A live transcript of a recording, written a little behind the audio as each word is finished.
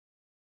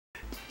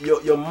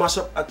you mash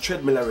up a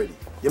treadmill already.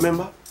 You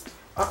remember?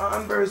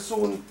 And very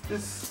soon,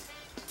 this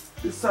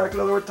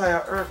cycle will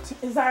retire Earth.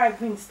 It's alright,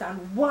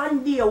 Winston.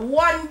 One day,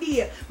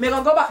 me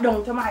gonna go back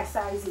down to my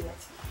size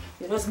yet.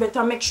 You just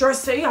better make sure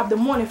so you have the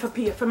money for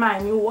pay for my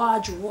new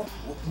wardrobe.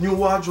 New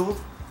wardrobe?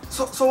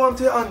 So I'm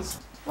to your hands.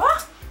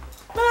 What?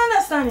 I don't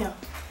understand you.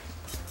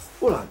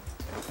 Hold on.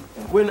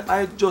 When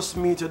I just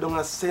meet you down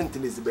at St.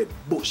 Elizabeth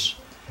Bush,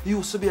 you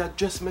used to be a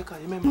dressmaker,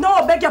 you remember?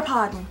 No, beg your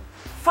pardon.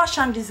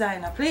 Fashion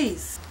designer,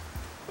 please.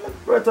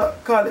 Bertha,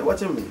 call it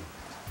what you mean.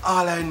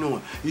 All I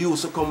know, you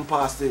used to come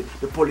past the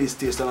police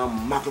station and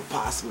muckle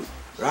past me,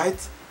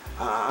 right?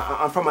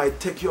 And from I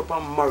take you up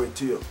and marry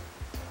to you.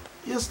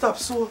 You stop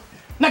so.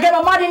 Now get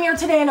my mad in here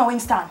today, now,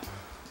 Winston.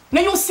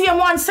 Now you see him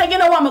one say, you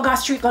know what, I go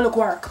street go look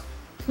work.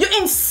 You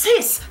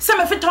insist, say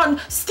me fit on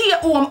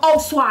stay-at-home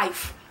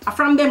housewife. And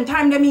from them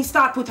time, me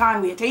start put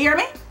on weight, you hear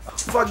me?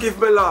 Forgive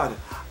me, Lord.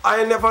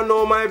 I never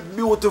know my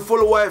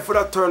beautiful wife would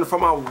have turned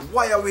from a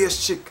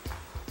wire-waist chick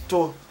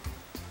to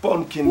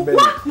pumpkin belly.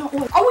 What? No,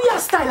 how you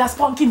style as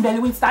pumpkin belly,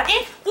 Winston,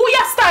 eh? Who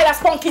you style as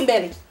pumpkin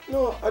belly?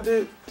 No, I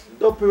did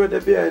Duppy with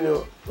the behind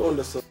you,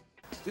 understand?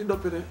 See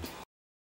Duppy there?